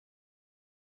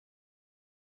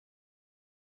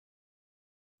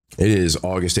It is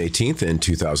August 18th in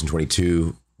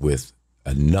 2022 with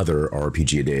another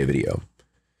RPG A Day video.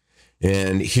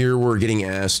 And here we're getting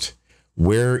asked,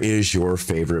 where is your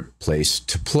favorite place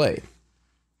to play?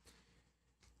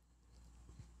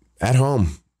 At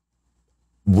home.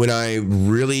 When I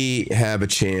really have a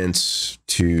chance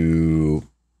to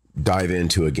dive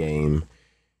into a game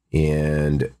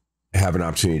and have an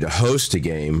opportunity to host a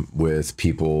game with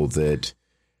people that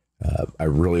I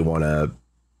really want to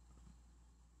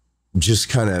just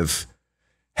kind of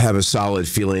have a solid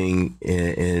feeling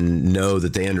and know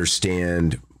that they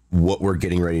understand what we're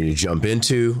getting ready to jump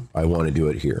into, I want to do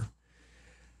it here.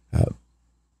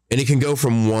 And it can go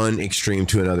from one extreme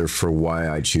to another for why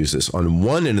I choose this. On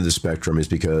one end of the spectrum is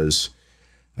because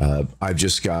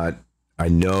I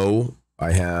know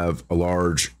I have a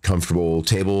large, comfortable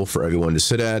table for everyone to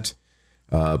sit at,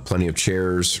 plenty of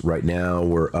chairs. Right now,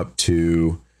 we're up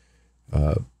to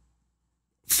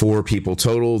 4 people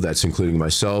total. That's including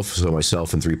myself. So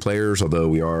myself and 3 players, although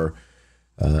we are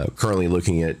currently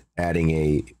looking at adding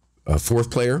a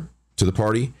 4th player to the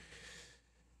party.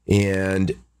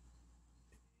 And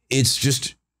it's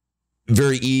just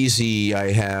very easy.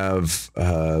 I have,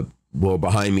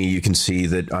 behind me, you can see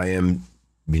that I am,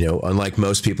 unlike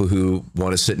most people who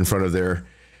want to sit in front of their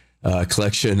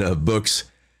collection of books,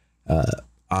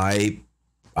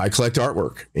 I collect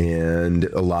artwork, and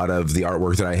a lot of the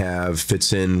artwork that I have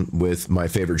fits in with my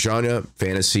favorite genre,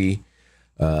 fantasy,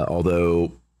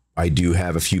 although I do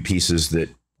have a few pieces that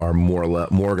are more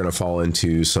going to fall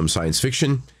into some science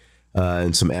fiction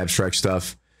and some abstract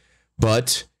stuff.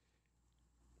 But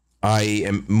I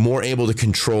am more able to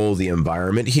control the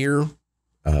environment here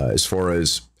as far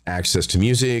as access to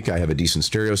music. I have a decent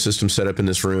stereo system set up in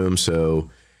this room, so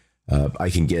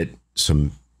I can get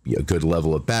some good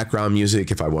level of background music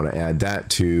if I want to add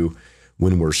that to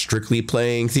when we're strictly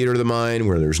playing Theater of the Mind,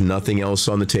 where there's nothing else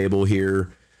on the table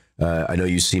here. I know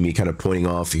you see me kind of pointing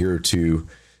off here to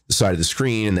the side of the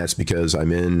screen, and that's because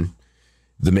I'm in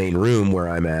the main room where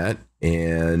I'm at,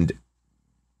 and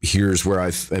here's where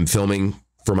I'm filming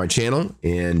for my channel,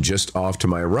 and just off to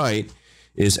my right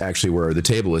is actually where the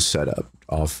table is set up,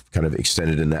 off kind of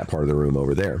extended in that part of the room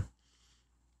over there.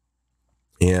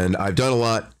 And I've done a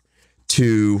lot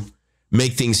to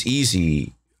make things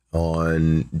easy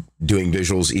on doing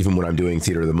visuals, even when I'm doing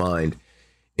Theater of the Mind.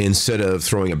 Instead of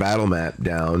throwing a battle map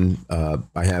down,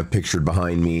 I have pictured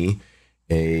behind me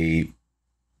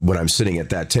when I'm sitting at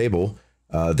that table,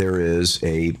 there is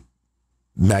a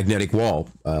magnetic wall.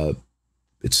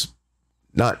 It's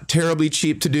not terribly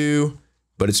cheap to do,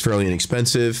 but it's fairly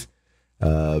inexpensive.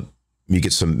 You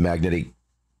get some magnetic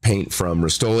paint from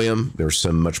Rust-Oleum. There's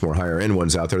some much more higher end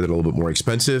ones out there that are a little bit more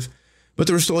expensive. But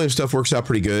the Rust-Oleum stuff works out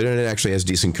pretty good, and it actually has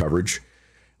decent coverage.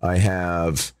 I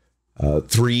have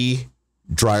 3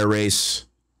 dry erase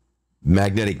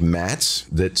magnetic mats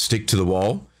that stick to the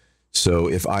wall. So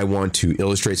if I want to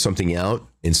illustrate something out,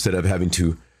 instead of having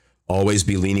to always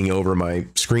be leaning over my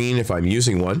screen if I'm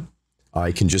using one,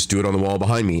 I can just do it on the wall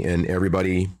behind me, and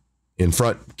everybody in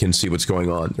front can see what's going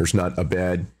on. There's not a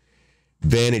bad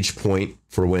vantage point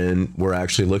for when we're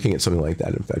actually looking at something like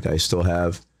that. In fact, I still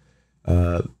have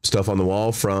stuff on the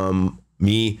wall from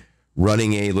me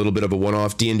running a little bit of a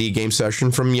one-off D&D game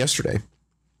session from yesterday.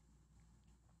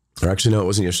 Or actually, no, it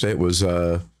wasn't yesterday. It was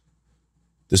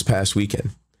this past weekend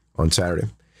on Saturday.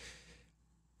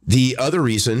 The other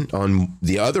reason, on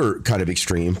the other kind of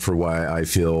extreme for why I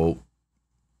feel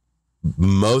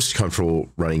most comfortable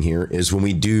running here, is when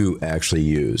we do actually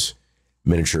use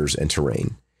miniatures and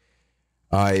terrain.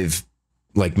 I've,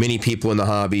 like many people in the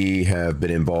hobby, have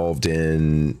been involved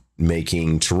in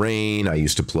making terrain. I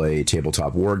used to play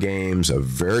tabletop war games a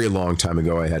very long time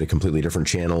ago. I had a completely different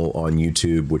channel on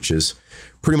YouTube, which has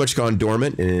pretty much gone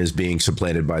dormant and is being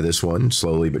supplanted by this one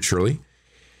slowly but surely.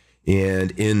 And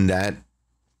in that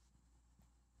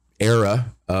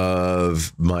era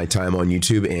of my time on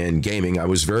YouTube and gaming, I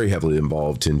was very heavily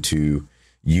involved into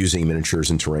using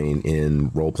miniatures and terrain in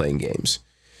role-playing games.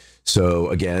 So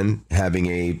again, having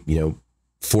a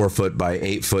 4-foot by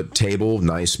 8-foot table,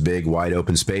 nice big wide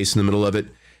open space in the middle of it,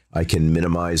 I can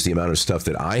minimize the amount of stuff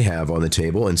that I have on the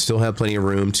table and still have plenty of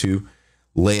room to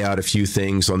lay out a few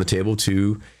things on the table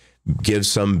to give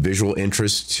some visual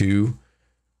interest to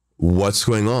what's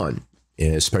going on,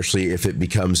 especially if it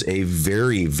becomes a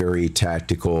very, very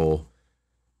tactical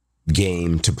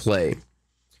game to play.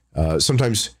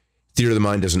 Sometimes Theater of the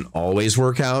Mind doesn't always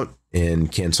work out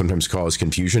and can sometimes cause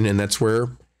confusion, and that's where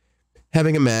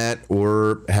having a mat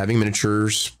or having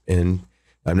miniatures, and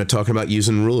I'm not talking about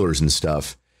using rulers and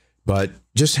stuff, but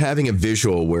just having a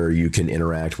visual where you can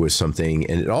interact with something.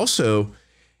 And it also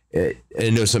I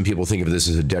know some people think of this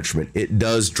as a detriment. It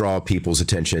does draw people's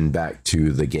attention back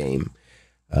to the game.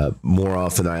 More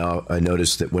often, I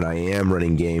notice that when I am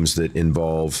running games that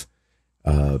involve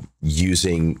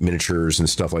using miniatures and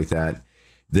stuff like that,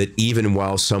 that even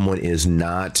while someone is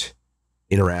not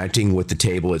interacting with the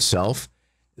table itself,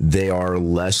 they are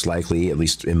less likely, at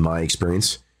least in my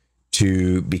experience,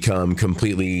 to become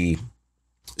completely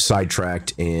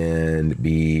sidetracked and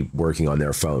be working on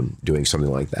their phone, doing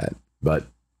something like that. But,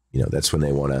 that's when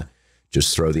they want to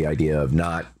just throw the idea of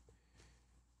not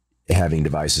having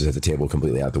devices at the table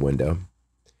completely out the window.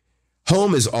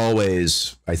 Home is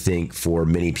always, I think, for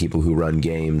many people who run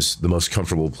games, the most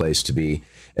comfortable place to be,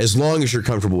 as long as you're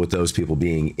comfortable with those people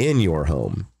being in your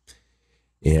home.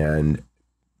 And,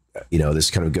 this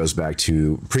kind of goes back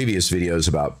to previous videos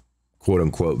about quote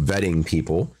unquote vetting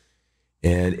people.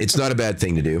 And it's not a bad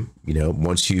thing to do.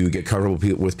 Once you get comfortable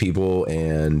with people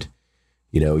and,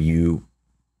 you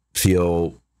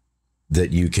feel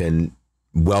that you can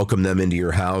welcome them into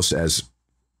your house as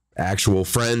actual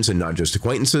friends and not just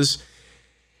acquaintances,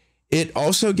 it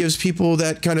also gives people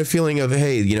that kind of feeling of,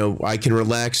 hey, I can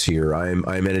relax here. I'm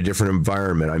in a different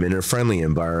environment. I'm in a friendly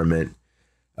environment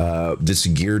that's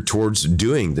geared towards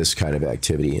doing this kind of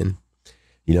activity. And,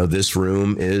 this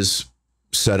room is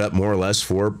set up more or less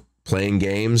for playing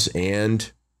games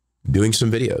and doing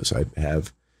some videos. I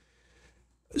have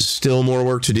still more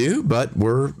work to do, but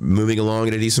we're moving along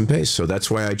at a decent pace. So that's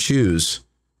why I choose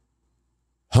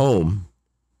home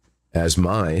as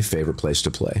my favorite place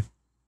to play.